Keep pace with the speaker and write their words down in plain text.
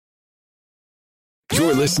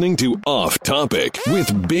You're listening to Off Topic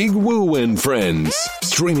with Big Woo and Friends,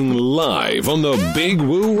 streaming live on the Big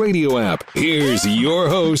Woo Radio app. Here's your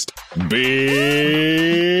host,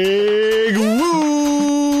 Big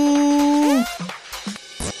Woo.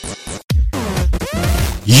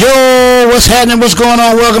 Yo, what's happening? What's going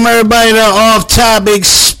on? Welcome everybody to Off Topic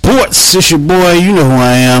Sports. It's your boy. You know who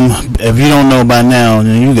I am. If you don't know by now,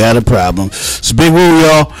 then you got a problem. It's Big Woo,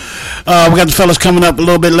 y'all. We got the fellas coming up a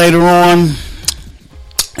little bit later on.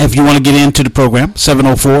 If you want to get into the program,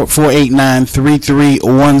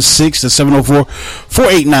 704-489-3316. That's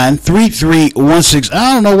 704-489-3316.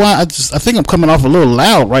 I don't know why. I think I'm coming off a little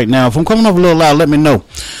loud right now. If I'm coming off a little loud, let me know.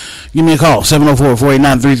 Give me a call,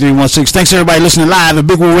 704-489-3316. Thanks everybody listening live at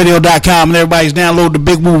BigWooRadio.com, and everybody's download the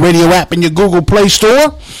Big Woo Radio app in your Google Play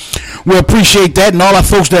Store. We appreciate that, and all our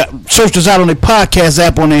folks that searched us out on the podcast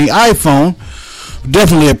app on the iPhone,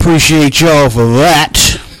 definitely appreciate y'all for that.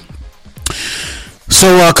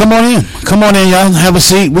 So come on in, y'all. Have a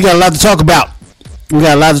seat. We got a lot to talk about. In the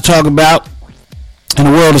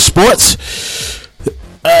world of sports.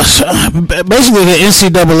 Basically, the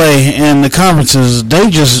NCAA and the conferences, they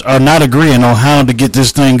just are not agreeing on how to get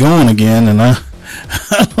this thing going again. And I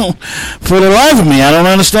don't, for the life of me, I don't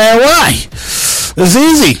understand why. It's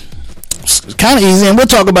easy. It's kind of easy, and we'll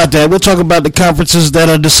talk about that. We'll talk about the conferences that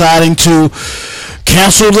are deciding to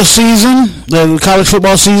cancel the season, the college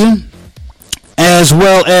football season, as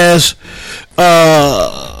well as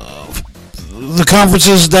the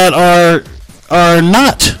conferences that are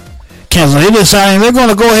not canceling. They're deciding they're going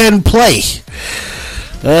to go ahead and play.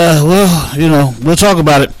 We'll talk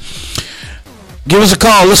about it. Give us a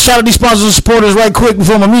call. Let's shout out these sponsors and supporters right quick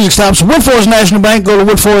before my music stops. Woodforest National Bank. Go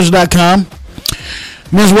to woodforest.com.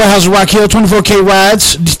 Men's Warehouse of Rock Hill, 24K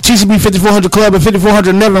Rides, TCB 5400 Club at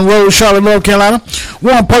 5400 Nevin Road, Charlotte, North Carolina.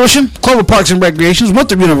 Warren Publishing, Clover Parks and Recreations,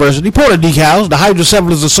 Winthrop University, Porter Decals, the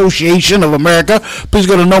Hydrocephalus Association of America. Please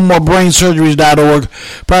go to nomorebrainsurgeries.org.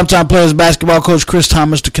 Primetime Players Basketball Coach Chris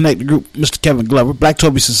Thomas to connect the group, Mr. Kevin Glover, Black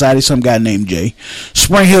Toby Society, some guy named Jay.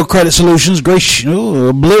 Spring Hill Credit Solutions,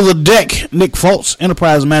 Blizzard Deck, Nick Fultz,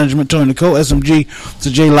 Enterprise Management, Tony Nicole, SMG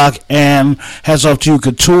to J Lock, and hats off to you,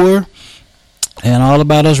 Couture. And All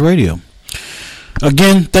About Us Radio.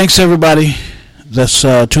 Again, thanks everybody that's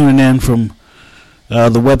tuning in from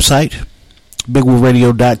the website,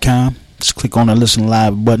 BigWooRadio.com. Just click on the Listen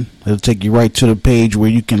Live button. It'll take you right to the page where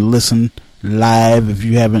you can listen live if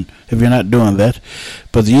you're not doing that.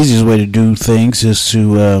 But the easiest way to do things is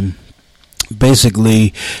to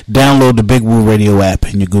basically download the Big Woo Radio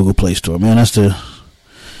app in your Google Play Store. Man, that's the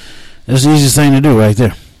easiest thing to do right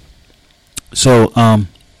there. So,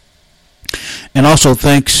 and also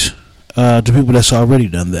thanks to people that's already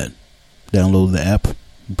done that. Download the app.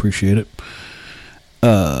 Appreciate it.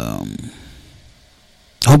 Hope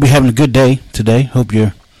you're having a good day today. Hope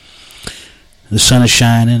the sun is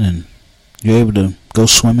shining and you're able to go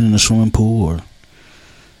swimming in the swimming pool or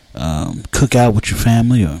cook out with your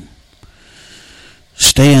family or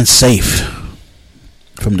staying safe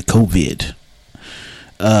from the COVID.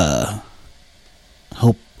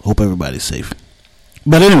 Hope everybody's safe.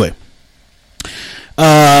 But anyway,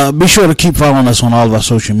 be sure to keep following us on all of our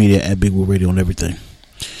social media at Big Woo Radio and everything.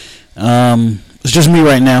 It's just me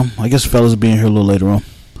right now. I guess the fellas will be in here a little later on.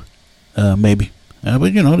 Maybe.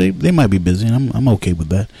 But they might be busy, and I'm okay with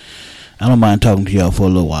that. I don't mind talking to y'all for a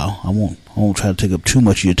little while. I won't try to take up too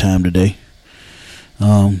much of your time today.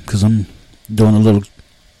 Because I'm doing a little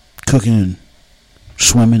cooking and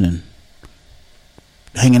swimming and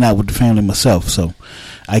hanging out with the family myself. So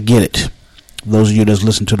I get it. Those of you that's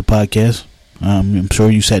listen to the podcast, I'm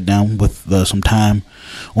sure you sat down with some time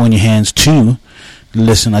on your hands to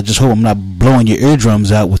listen. I just hope I'm not blowing your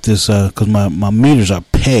eardrums out with this because my meters are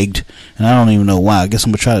pegged and I don't even know why. I guess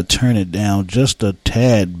I'm going to try to turn it down just a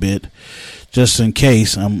tad bit just in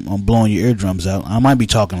case I'm blowing your eardrums out. I might be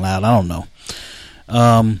talking loud. I don't know.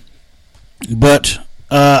 But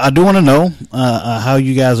I do want to know how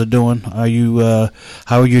you guys are doing. How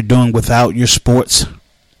are you doing without your sports?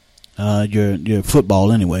 Your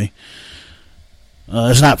football anyway.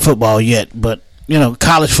 It's not football yet, but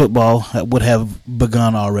college football would have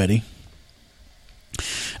begun already.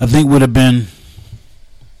 I think would have been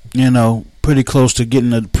pretty close to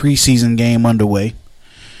getting a preseason game underway.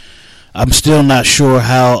 I'm still not sure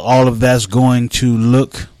how all of that's going to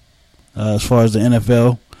look as far as the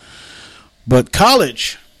NFL, but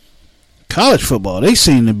college football, they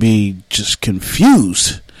seem to be just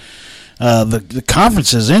confused. The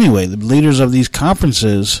conferences anyway, the leaders of these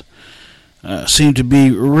conferences seem to be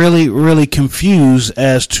really, really confused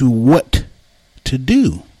as to what to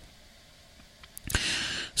do.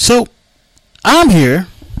 So I'm here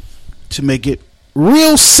to make it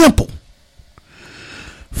real simple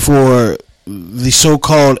for the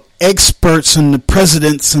so-called experts and the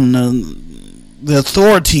presidents and the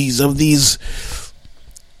authorities of these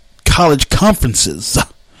college conferences.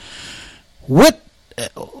 What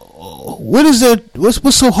is there?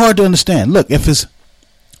 What's so hard to understand? Look, if it's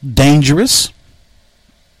dangerous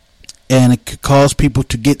and it could cause people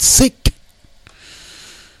to get sick,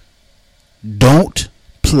 don't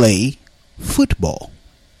play football.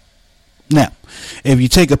 Now, if you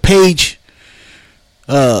take a page,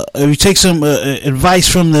 if you take some advice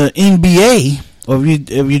from the NBA, or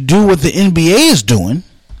if you do what the NBA is doing,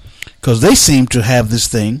 because they seem to have this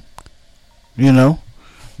thing,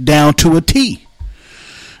 down to a T.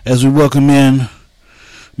 As we welcome in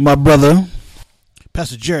my brother,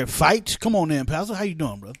 Pastor Jared Fight. Come on in, Pastor. How you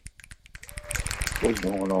doing, brother? What's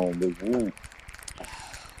going on, Big Woo?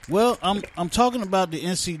 Well, I'm talking about the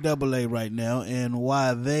NCAA right now and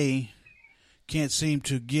why they can't seem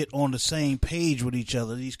to get on the same page with each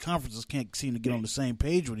other. These conferences can't seem to get on the same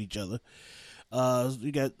page with each other.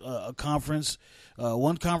 You got a conference.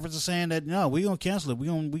 One conference is saying that no, we're gonna cancel it.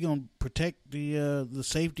 We're gonna protect the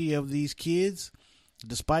safety of these kids,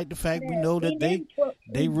 despite the fact we know that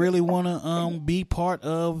they really want to be part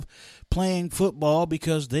of playing football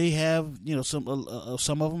because they have some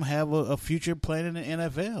of them have a future playing in the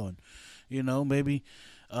NFL and maybe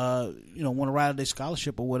want to ride their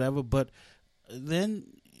scholarship or whatever. But then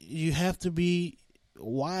you have to be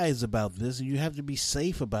wise about this and you have to be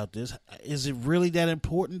safe about this. Is it really that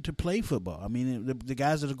important to play football? I mean, the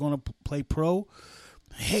guys that are going to play pro,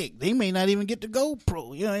 heck, they may not even get to go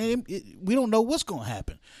pro. We don't know what's going to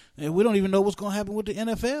happen. And we don't even know what's going to happen with the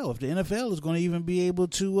NFL. If the NFL is going to even be able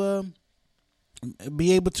to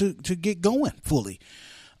get going fully.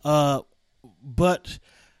 But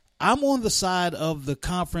I'm on the side of the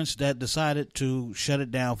conference that decided to shut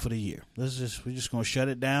it down for the year. We're just going to shut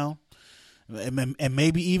it down, and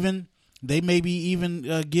maybe even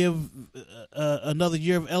give another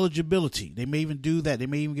year of eligibility. They may even do that. They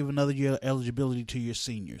may even give another year of eligibility to your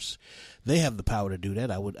seniors. They have the power to do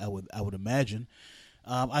that. I would imagine.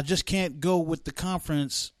 I just can't go with the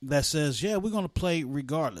conference that says, yeah, we're going to play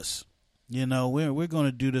regardless. We're going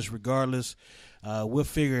to do this regardless. We'll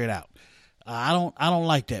figure it out. I don't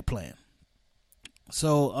like that plan.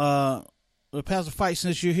 So, Pastor Fight,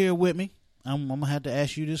 since you're here with me, I'm gonna have to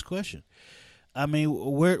ask you this question. I mean,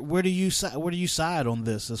 where do you side on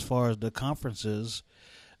this as far as the conferences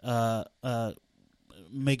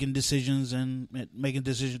making decisions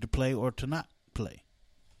to play or to not play?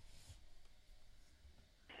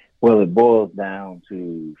 Well, it boils down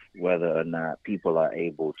to whether or not people are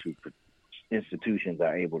able to, institutions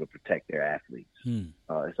are able to protect their athletes.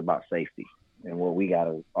 It's about safety. And what we got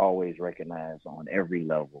to always recognize on every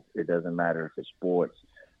level, it doesn't matter if it's sports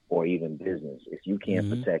or even business. If you can't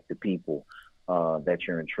protect the people that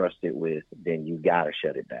you're entrusted with, then you got to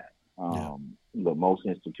shut it down. But most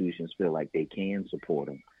institutions feel like they can support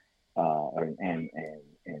them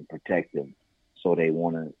and protect them, so they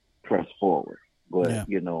want to press forward. But,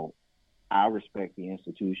 I respect the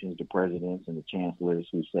institutions, the presidents and the chancellors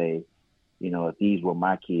who say, if these were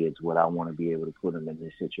my kids, would I want to be able to put them in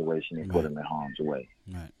this situation and put them in harm's way?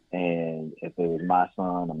 Right. And if it was my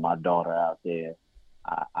son or my daughter out there,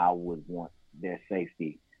 I would want their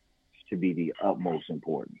safety to be the utmost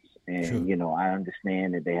importance. And, I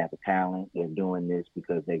understand that they have a talent. They're doing this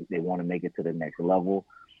because they want to make it to the next level.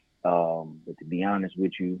 But to be honest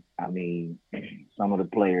with you, I mean, some of the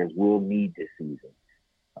players will need this season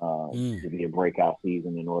to be a breakout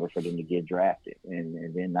season in order for them to get drafted.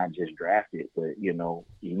 And then not just drafted, but, you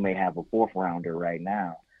may have a fourth rounder right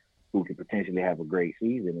now who could potentially have a great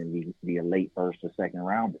season and be a late first or second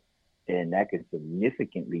rounder. And that could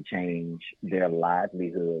significantly change their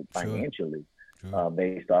livelihood financially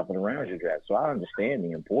based off of the rounds you draft. So I understand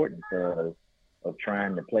the importance of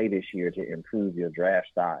trying to play this year to improve your draft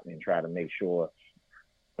stock and try to make sure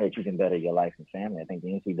that you can better your life and family. I think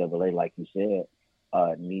the NCAA, like you said,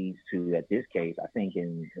 needs to, at this case, I think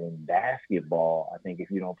in basketball, I think if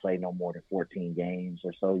you don't play no more than 14 games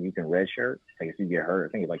or so, you can redshirt. Like if you get hurt,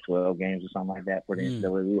 I think it's like 12 games or something like that for the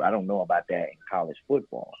NCAA. I don't know about that in college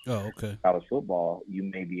football. Oh, okay. College football, you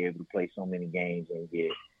may be able to play so many games and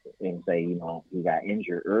say, he got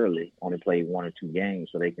injured early, only played 1 or 2 games,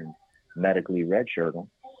 so they can medically redshirt them.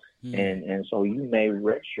 And so you may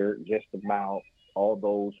redshirt just about all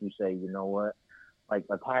those who say, you know what, like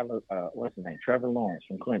Tyler, what's his name? Trevor Lawrence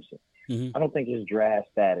from Clemson. I don't think his draft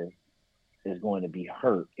status is going to be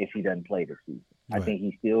hurt if he doesn't play this season. Right. I think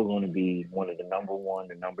he's still going to be one of the number 1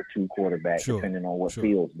 and number 2 quarterbacks, depending on what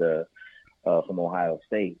Fields does from Ohio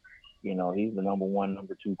State. He's the number 1,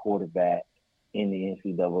 number 2 quarterback in the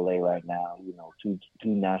NCAA right now. Two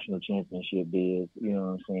national championship bids. You know what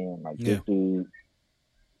I'm saying? Like this dude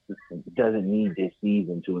doesn't need this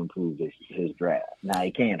season to improve his draft. Now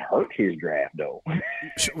it can't hurt his draft though.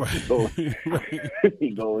 He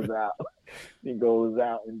goes out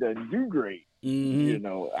and doesn't do great.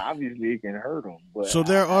 Obviously it can hurt him. But so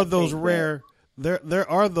there are those rare. There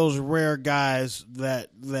are those rare guys that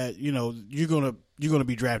you're gonna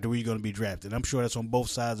be drafted where you're gonna be drafted. I'm sure that's on both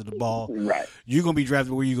sides of the ball. Right. You're gonna be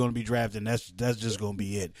drafted where you're gonna be drafted, and that's just gonna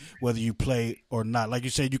be it, whether you play or not. Like you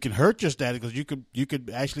said, you can hurt your status because you could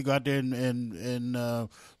actually go out there and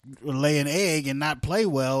lay an egg and not play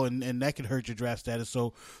well, and that could hurt your draft status.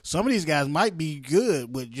 So some of these guys might be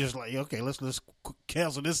good with just like, okay, let's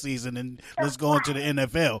cancel this season and let's go into the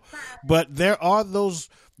NFL. But there are those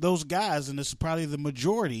guys, and this is probably the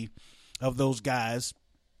majority of those guys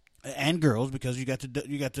and girls, because you got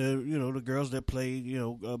the girls that play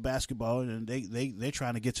basketball, and they're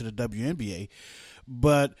trying to get to the WNBA.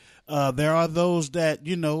 But there are those that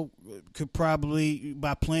could probably,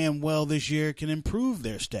 by playing well this year, can improve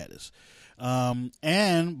their status,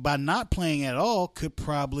 and by not playing at all could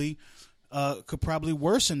probably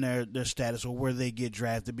worsen their status or where they get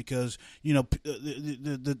drafted, because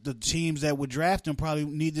the teams that would draft them probably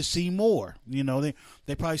need to see more. They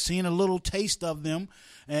probably seen a little taste of them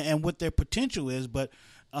and what their potential is, but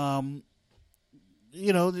they're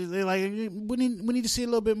like, we need to see a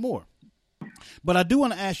little bit more. But I do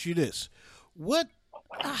want to ask you this: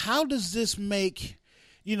 how does this make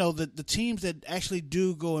the teams that actually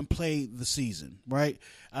do go and play the season, right?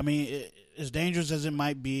 I mean, as dangerous as it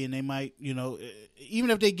might be, and they might,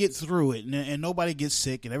 even if they get through it and nobody gets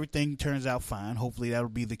sick and everything turns out fine, hopefully that'll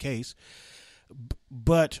be the case.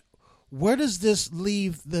 But where does this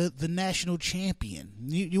leave the national champion?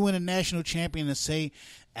 You win a national champion and say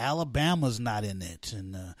Alabama's not in it,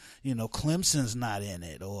 and Clemson's not in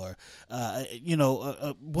it, or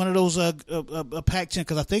one of those Pac-10,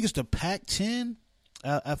 because I think it's the Pac-10.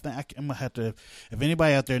 I'm gonna have to. If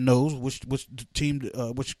anybody out there knows which team,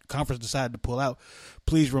 which conference decided to pull out,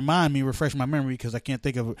 please remind me, refresh my memory, because I can't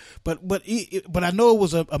think of it. But I know it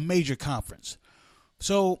was a major conference.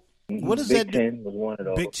 So what does Big that? Ten was one of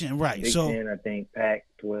those. Big Ten, right? Big Ten, I think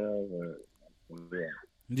Pac-12.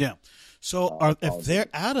 Yeah. So if they're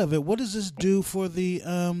out of it, what does this do for the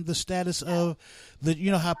status of the,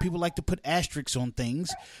 how people like to put asterisks on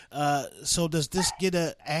things? So does this get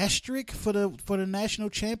an asterisk for the national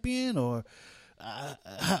champion, or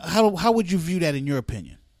how would you view that in your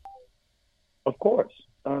opinion? Of course.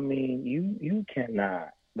 I mean, you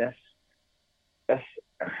cannot. That's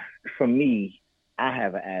for me. I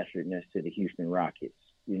have an asterisk next to the Houston Rockets.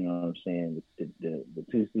 You know what I'm saying? The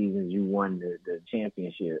 2 seasons you won the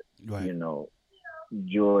championship, right.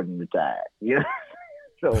 Jordan retired. Yeah.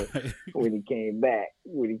 So when he came back,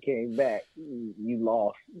 you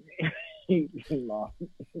lost. you lost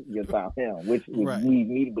your top helm, which would lead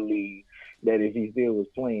me to believe that if he still was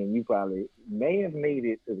playing, you probably may have made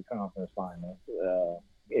it to the conference finals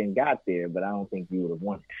and got there, but I don't think you would have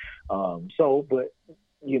won it. But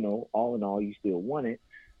all in all, you still won it.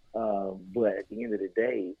 But at the end of the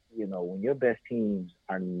day, when your best teams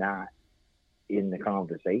are not in the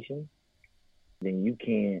conversation, then you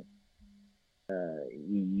can't,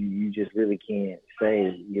 you just really can't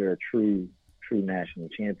say you're a true national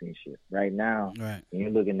championship. Right now, when you're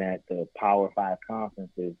looking at the Power 5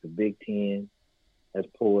 conferences, the Big Ten has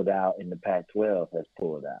pulled out and the Pac-12 has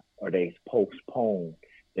pulled out, or they postponed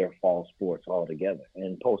their fall sports altogether.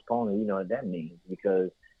 And postponing, you know what that means, because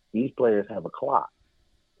these players have a clock.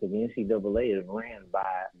 So the NCAA is ran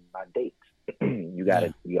by dates. You got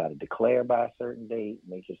to declare by a certain date,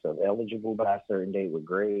 make yourself eligible by a certain date with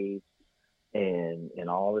grades and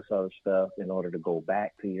all this other stuff in order to go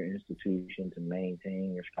back to your institution to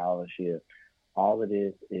maintain your scholarship. All of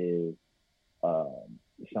this is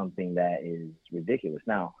something that is ridiculous.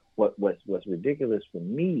 Now, what's ridiculous for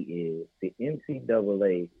me is the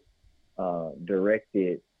NCAA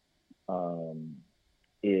directed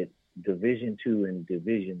its Division II and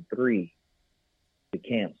Division III to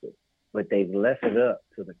cancel, but they've left it up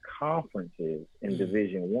to the conferences in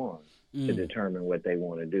Division I to determine what they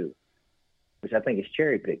want to do, which I think is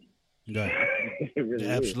cherry picking. Right. It really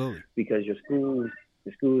Absolutely. is, because your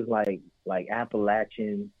schools like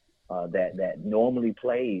Appalachian that normally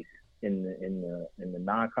plays in the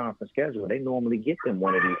non-conference schedule, they normally get them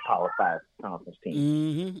one of these Power 5 conference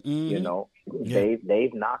teams.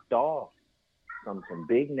 They've knocked off some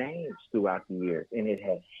big names throughout the years, and it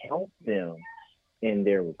has helped them in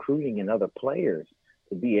their recruiting and other players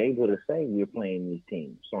to be able to say we're playing these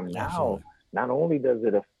teams. So now, not only does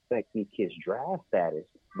it affect these kids' draft status,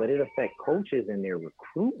 but it affects coaches and their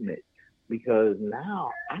recruitment, because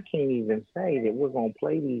now I can't even say that we're going to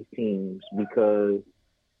play these teams because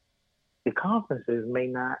the conferences may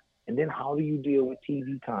not. And then how do you deal with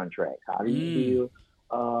TV contracts? How do you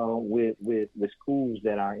deal with schools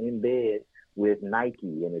that are in bed with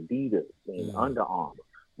Nike and Adidas and Under Armour?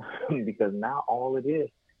 Because now all it is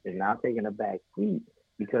now taking a back seat,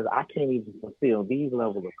 because I can't even fulfill these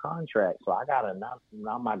levels of contracts. So I gotta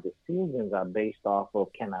now my decisions are based off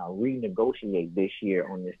of, can I renegotiate this year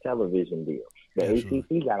on this television deal? The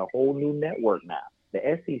ACC got a whole new network now. The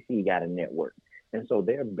SEC got a network. And so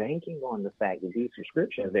they're banking on the fact that these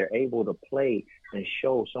subscriptions, they're able to play and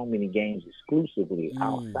show so many games exclusively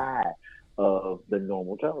outside of the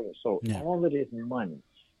normal television. So all of this money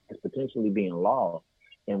is potentially being lost,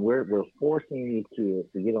 and we're forcing these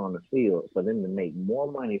kids to get on the field for them to make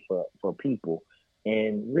more money for people.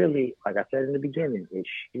 And really, like I said in the beginning, it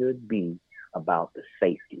should be about the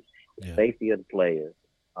safety of the players,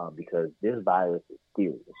 because this virus is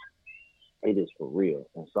serious. It is for real.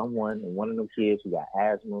 And one of them kids who got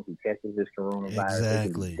asthma, who catches this coronavirus,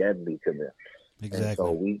 it can be deadly to them. Exactly. And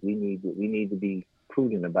so we need to be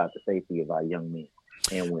prudent about the safety of our young men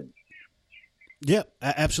and women. Yeah,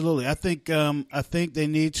 absolutely. I think they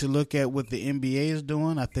need to look at what the NBA is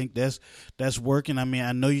doing. I think that's working. I mean,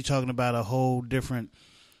 I know you're talking about a whole different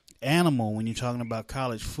animal when you're talking about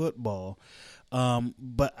college football.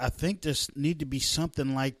 But I think there need to be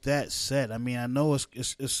something like that set. I mean, I know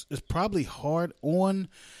it's probably hard on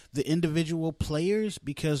the individual players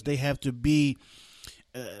because they have to be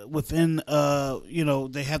within,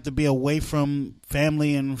 they have to be away from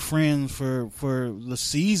family and friends for the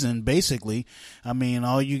season, basically. I mean,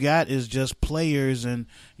 all you got is just players and,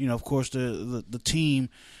 of course, the team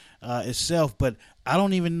itself. But I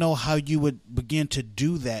don't even know how you would begin to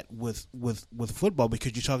do that with football,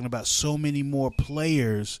 because you're talking about so many more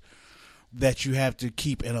players that you have to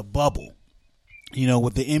keep in a bubble.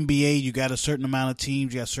 With the NBA, you got a certain amount of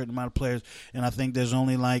teams, you got a certain amount of players, and I think there's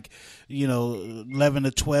only 11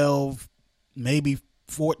 to 12, maybe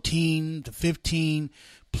 14 to 15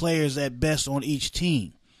 players at best on each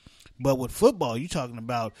team. But with football, you're talking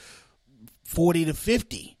about 40 to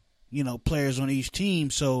 50, players on each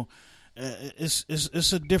team. So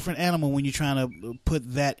it's a different animal when you're trying to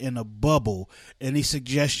put that in a bubble. Any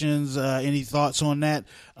suggestions, any thoughts on that,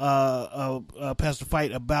 Pastor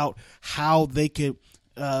Fight, about how they could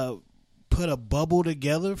put a bubble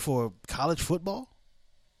together for college football?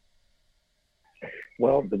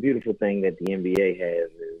 Well, the beautiful thing that the NBA has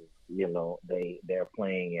is, they're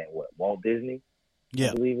playing at Walt Disney,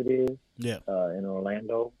 I believe it is, in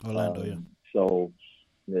Orlando. So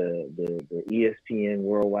the ESPN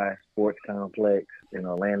Worldwide Sports Complex in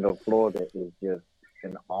Orlando, Florida is just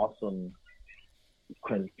an awesome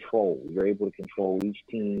control. You're able to control each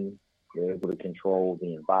team. You're able to control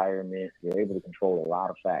the environment. You're able to control a lot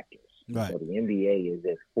of factors. Right. So the NBA is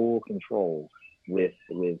at full control with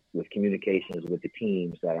communications with the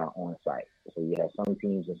teams that are on site. So you have some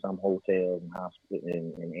teams in some hotels and hospitals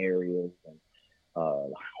and areas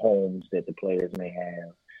and homes that the players may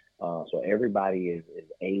have. So everybody is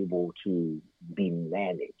able to be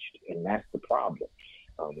managed, and that's the problem.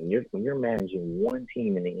 When you're managing one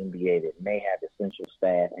team in the NBA that may have essential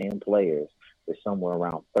staff and players with somewhere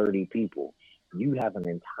around 30 people, you have an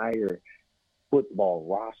entire football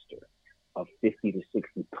roster of 50 to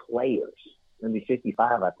 60 players. Maybe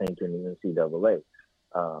 55, I think, in the NCAA.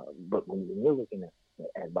 But when you're looking at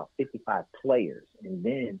about 55 players, and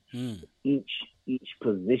then each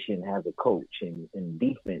position has a coach, and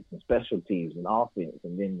defense and special teams and offense,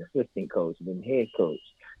 and then the assistant coach, and then head coach,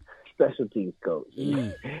 special teams coach.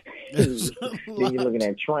 Then you're looking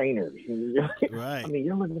at trainers. Right. I mean,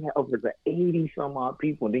 you're looking at over 80 some odd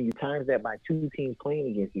people, and then you times that by two teams playing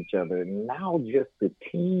against each other. Now just the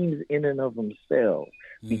teams in and of themselves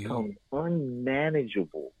become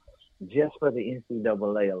unmanageable just for the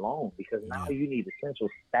NCAA alone, because now you need essential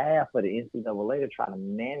staff for the NCAA to try to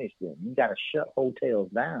manage them. You got to shut hotels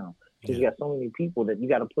down because you got so many people that you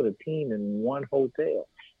got to put a team in one hotel.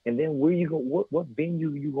 And then where you go? What venue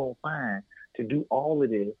you gonna find to do all of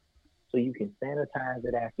this, so you can sanitize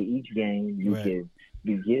it after each game? You can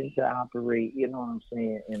begin to operate. You know what I'm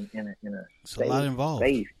saying? In a it's a lot involved.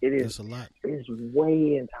 Space. It is. It's a lot. It's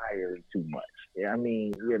way entirely too much. I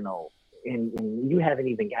mean, and you haven't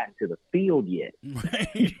even gotten to the field yet.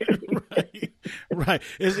 Right.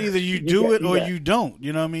 It's either you do it or you don't.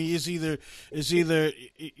 You know what I mean? It's either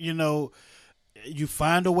you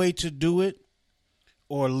find a way to do it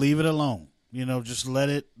or leave it alone. Just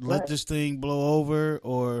let this thing blow over,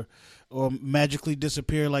 or magically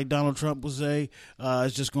disappear like Donald Trump would say.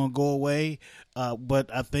 It's just going to go away.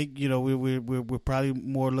 But I think, we're probably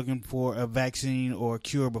more looking for a vaccine or a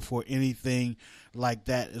cure before anything like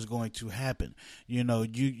that is going to happen. You're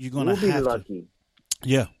going to have to. We'll be lucky.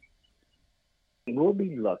 Yeah. We'll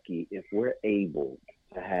be lucky if we're able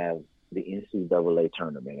to have the NCAA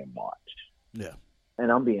tournament in March. Yeah.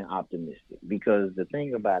 And I'm being optimistic because the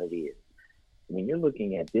thing about it is, when you're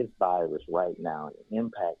looking at this virus right now, the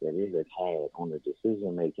impact that it has had on the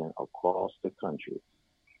decision making across the country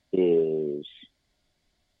is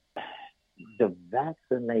the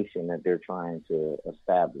vaccination that they're trying to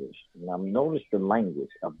establish. Now, notice the language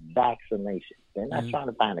of vaccination. They're not trying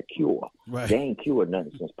to find a cure. Right. They ain't cured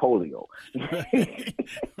nothing since polio. Right.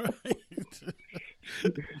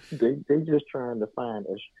 They're just trying to find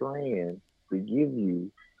a strand to give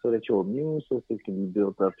you so that your immune system can be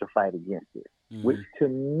built up to fight against it. Which to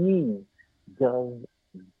me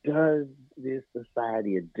does this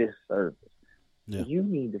society a disservice. Yeah. You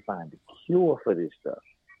need to find a cure for this stuff.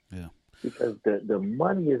 Yeah. Because the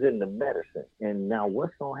money is in the medicine. And now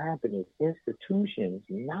what's going to happen is institutions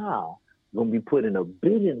now going to be put in a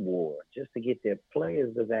bidding war just to get their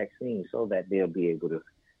players the vaccine so that they'll be able to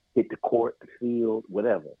hit the court, the field,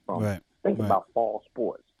 whatever. Think about fall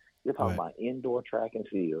sports. You're talking about indoor track and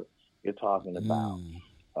field. You're talking about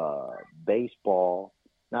baseball,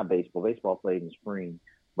 not baseball. Baseball played in the spring,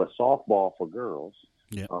 but softball for girls.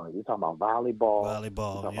 Yep. You're talking about volleyball.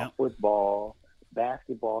 You're talking about football.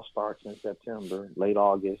 Basketball starts in September, late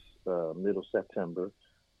August, middle September,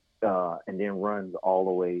 and then runs all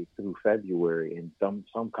the way through February. And some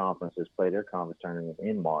conferences play their conference tournament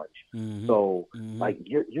in March. So, like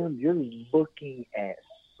you're looking at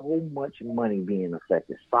so much money being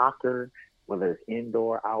affected. Soccer, whether it's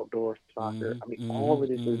indoor, outdoor soccer. I mean, all of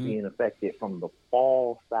this is being affected from the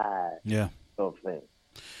fall side of things.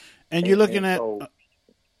 And you're looking at,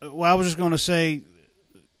 I was just going to say,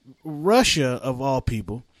 Russia, of all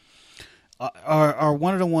people, are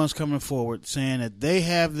one of the ones coming forward saying that they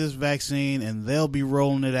have this vaccine and they'll be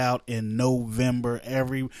rolling it out in November.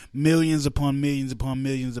 Every millions upon millions upon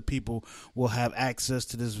millions of people will have access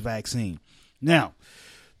to this vaccine. Now,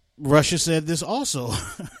 Russia said this also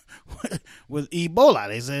with Ebola.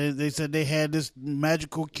 They said they had this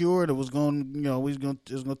magical cure that was going, it was going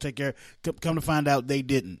to take care. Come to find out, they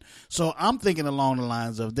didn't. So I'm thinking along the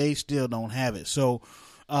lines of they still don't have it. So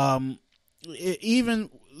even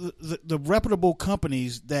the reputable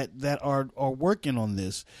companies that are working on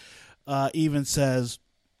this even says,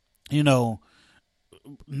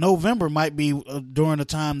 November might be during the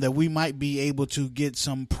time that we might be able to get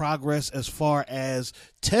some progress as far as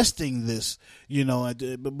testing this,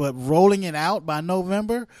 but rolling it out by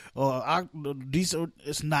November or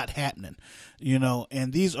it's not happening,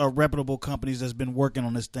 and these are reputable companies that's been working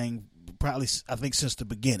on this thing probably, I think, since the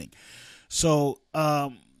beginning. So,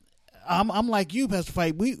 I'm like you, Pastor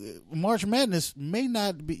Fight. March Madness may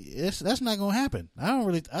not be. That's not going to happen. I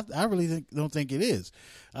really don't think it is.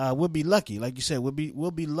 We'll be lucky, like you said.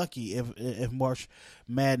 We'll be lucky if March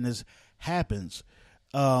Madness happens.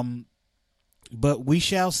 But we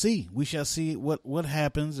shall see. We shall see what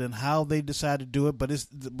happens and how they decide to do it.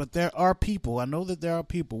 But there are people. I know that there are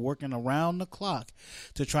people working around the clock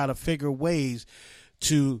to try to figure ways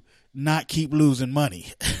to not keep losing money.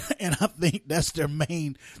 And I think that's their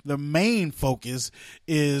main focus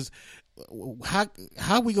is how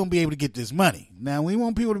are we going to be able to get this money? Now, we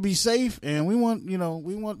want people to be safe and we want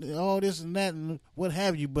all this and that and what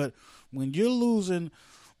have you. But when you're losing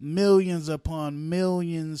millions upon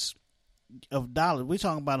millions of dollars, we're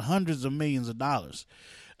talking about hundreds of millions of dollars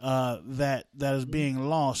that is being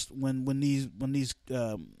lost when these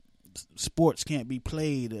sports can't be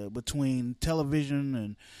played between television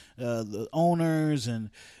and the owners and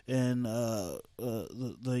the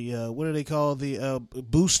what do they call the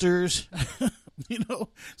boosters,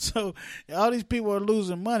 So all these people are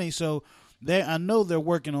losing money. So I know they're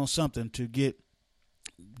working on something to get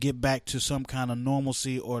back to some kind of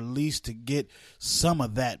normalcy, or at least to get some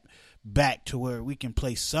of that back to where we can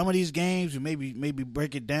play some of these games and maybe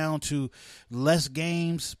break it down to less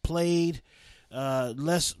games played.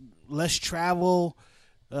 Less travel,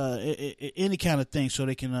 any kind of thing, so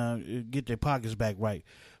they can get their pockets back right.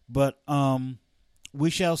 But we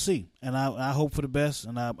shall see, and I hope for the best,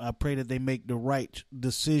 and I pray that they make the right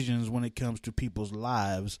decisions when it comes to people's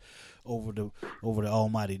lives over the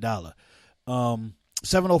almighty dollar.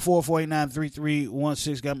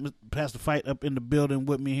 704-489-3316. Got Pastor Fight up in the building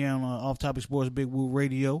with me here on Off Topic Sports Big Woo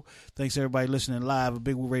Radio. Thanks everybody listening live at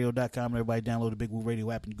BigWooRadio.com. Everybody download the Big Woo Radio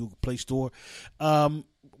app in the Google Play Store. I'm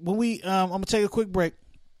gonna take a quick break.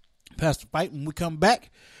 Pastor Fight. When we come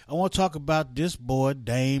back, I want to talk about this boy,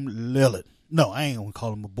 Dame Lillard. No, I ain't going to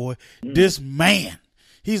call him a boy. This man.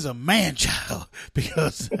 He's a man-child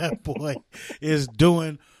because that boy is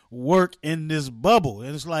doing work in this bubble.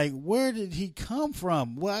 And it's like, where did he come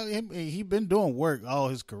from? Well, he been doing work all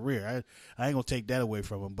his career. I ain't going to take that away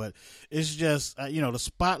from him. But it's just, the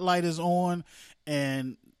spotlight is on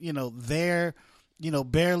and, they're,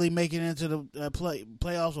 barely making it into the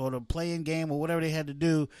playoffs or the play-in game or whatever they had to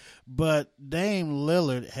do. But Dame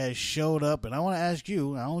Lillard has showed up. And I want to ask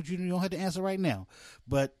you, you don't have to answer right now,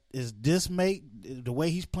 but is this make the way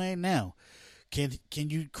he's playing now? Can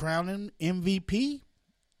you crown him MVP?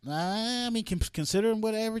 I mean, considering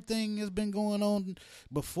what everything has been going on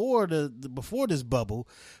before before this bubble,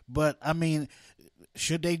 but I mean,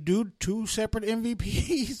 should they do two separate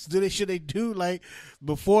MVPs? Should they do like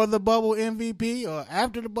before the bubble MVP or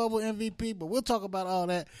after the bubble MVP? But we'll talk about all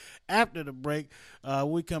that after the break.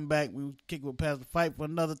 We come back, we'll kick with Pastor Fight for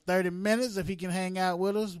another 30 minutes if he can hang out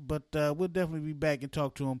with us. But we'll definitely be back and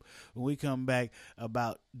talk to him when we come back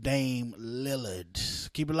about Dame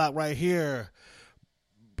Lillard. Keep it locked right here.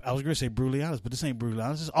 I was going to say Brutally Honest, but this ain't Brutally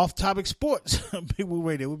Honest. It's Off Topic Sports. Big Woo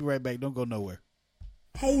Radio. We'll be right back. Don't go nowhere.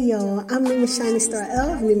 Hey y'all, I'm Nima Shining Star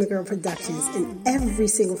L of Nima Girl Productions, and every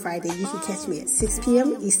single Friday you can catch me at 6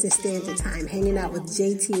 p.m. Eastern Standard Time hanging out with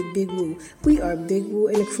JT and Big Woo. We are Big Woo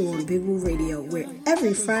and the crew on Big Woo Radio, where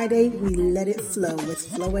every Friday we let it flow with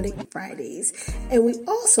Floetic Fridays. And we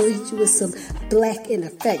also hit you with some Black in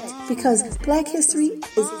Effect, because Black history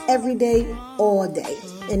is every day, all day.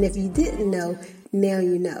 And if you didn't know, now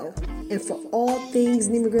you know. And for all things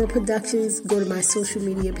Nima Girl Productions, go to my social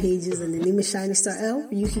media pages and the Nima Shining Star L,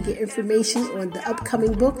 where you can get information on the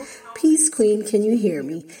upcoming book, Peace Queen, Can You Hear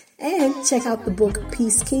Me? And check out the book,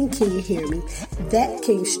 Peace King, Can You Hear Me? That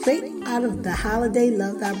came straight out of the holiday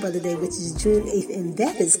Love Thy Brother Day, which is June 8th, and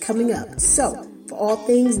that is coming up. So, for all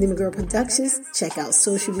things Nima Girl Productions, check out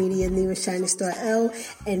social media Nima Shining Star L.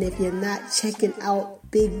 And if you're not checking out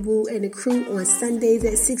Big Woo and the crew on Sundays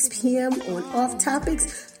at 6 p.m. on Off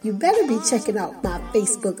Topics, you better be checking out my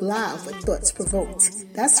Facebook Live with Thoughts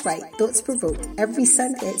Provoked. That's right, Thoughts Provoked, every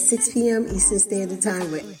Sunday at 6 p.m. Eastern Standard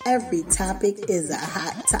Time, where every topic is a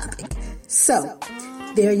hot topic. So,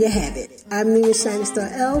 there you have it. I'm Nima Shining Star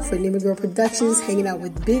L for Nima Girl Productions, hanging out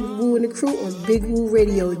with Big Woo and the crew on Big Woo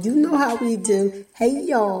Radio. You know how we do. Hey,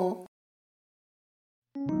 y'all.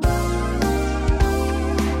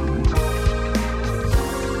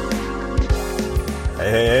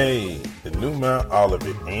 Hey, the new Mount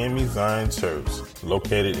Olivet AME Zion Church,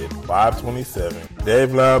 located at 527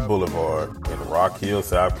 Devlin Boulevard in Rock Hill,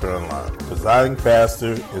 South Carolina. Presiding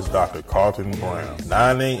pastor is Dr. Carlton Brown.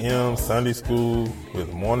 9 a.m. Sunday school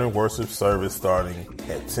with morning worship service starting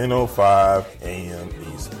at 10:05 a.m.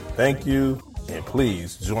 Eastern. Thank you, and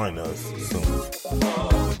please join us soon.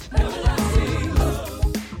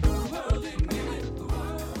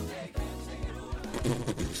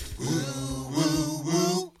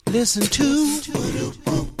 Listen to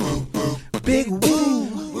Big Woo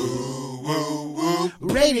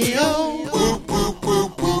Radio. Did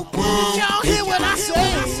y'all hear what I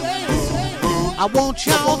say? I want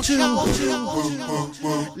y'all to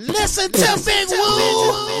listen to Big Woo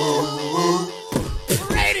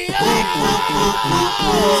Radio.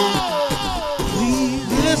 Please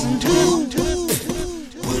listen to.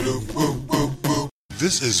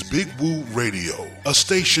 This is Big Woo Radio, a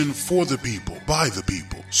station for the people, by the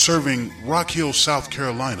people, serving Rock Hill, South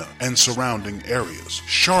Carolina and surrounding areas,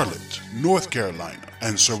 Charlotte, North Carolina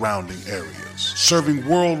and surrounding areas, serving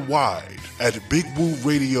worldwide at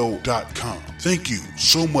BigWooRadio.com. Thank you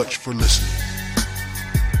so much for listening.